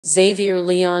Xavier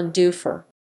Léon-Dufour.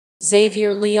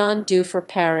 Xavier Léon-Dufour,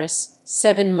 Paris,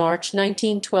 7 March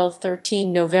 1912 –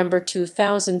 13 November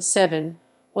 2007,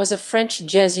 was a French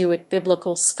Jesuit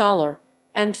biblical scholar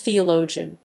and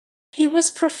theologian. He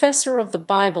was professor of the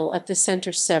Bible at the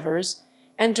Centre Sèvres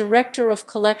and director of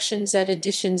collections at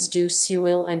Éditions du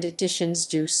Seuil and Éditions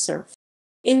du Cerf.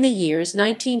 In the years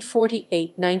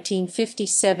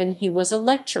 1948–1957 he was a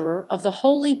lecturer of the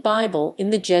Holy Bible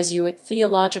in the Jesuit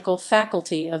Theological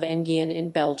Faculty of Enghien in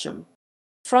Belgium.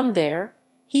 From there,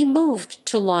 he moved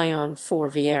to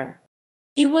Lyon-Fourvière.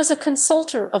 He was a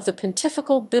consultor of the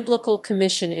Pontifical Biblical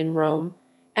Commission in Rome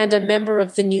and a member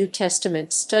of the New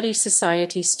Testament study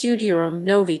society Studiorum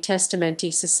Novi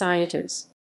Testamenti Societas.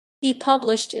 He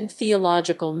published in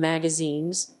theological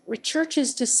magazines,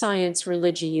 Recherches de Science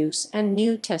Religieuse and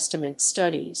New Testament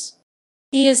Studies.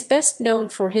 He is best known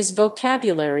for his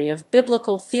Vocabulary of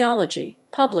Biblical Theology,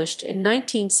 published in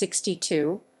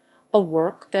 1962, a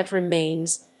work that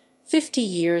remains, 50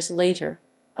 years later,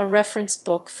 a reference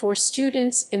book for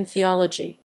students in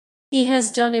theology. He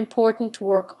has done important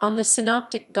work on the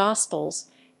synoptic Gospels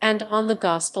and on the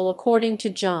Gospel according to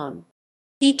John.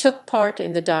 He took part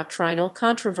in the doctrinal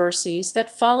controversies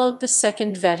that followed the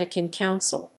Second Vatican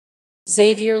Council.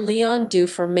 Xavier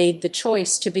Léon-Dufour made the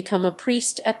choice to become a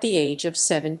priest at the age of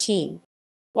 17.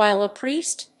 While a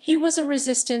priest, he was a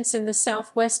resistance in the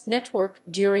Southwest Network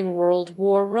during World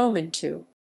War II.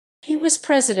 He was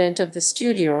president of the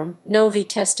Studiorum Novi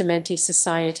Testamenti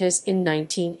Societas in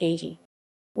 1980.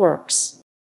 Works: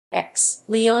 X.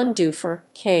 Léon-Dufour,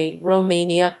 K.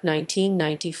 Romania,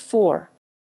 1994.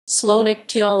 Slovnik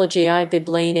Theologiae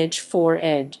Biblanage 4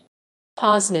 ed.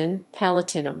 Poznan,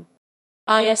 Palatinum.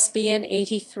 ISBN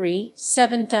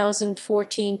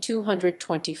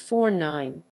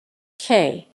 83-7014-224-9.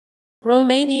 K.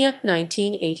 Romania,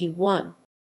 1981.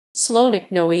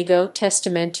 Slovnik Noego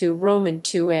Testamentu Roman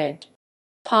 2 ed.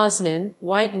 Poznan,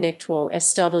 Wydnictwo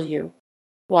SW.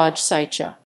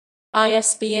 Wojciech.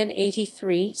 ISBN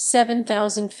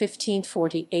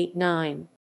 83-7015-48-9.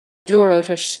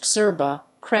 Dorotosz Szczerba,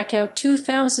 Krakow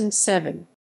 2007.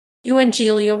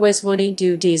 Ewangelia Wezwuni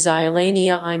du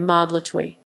Dzielenia I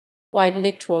Modlitwy.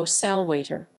 Wydnictwo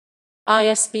Salwator.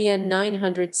 ISBN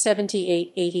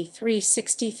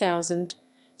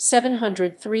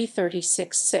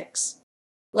 978-83-60703-36-6.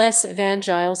 Les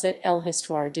Évangiles et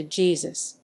l'Histoire de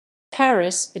Jesus.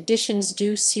 Paris, Éditions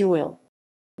du Seuil.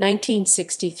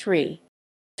 1963.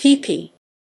 pp.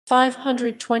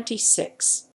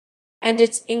 526. And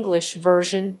its English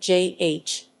version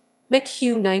J.H.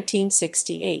 McHugh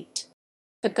 1968.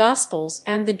 The Gospels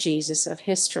and the Jesus of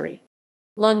History.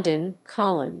 London,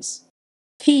 Collins.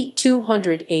 p.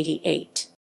 288.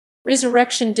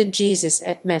 Resurrection de Jesus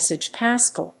et Message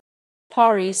Pascal.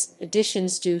 Paris,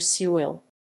 Éditions du Seuil.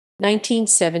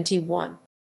 1971.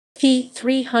 p.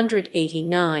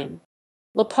 389.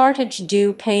 Le Partage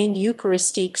du Pain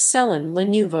Eucharistique selon le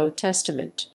Nouveau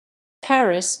Testament.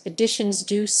 Paris, Éditions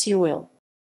du Seuil.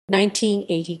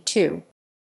 1982.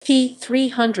 p.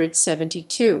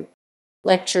 372.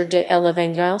 Lecture de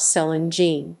l'Évangile selon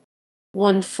Jean.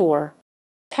 1-4.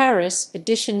 Paris,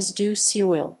 Éditions du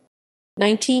Seuil.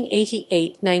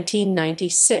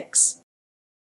 1988–1996.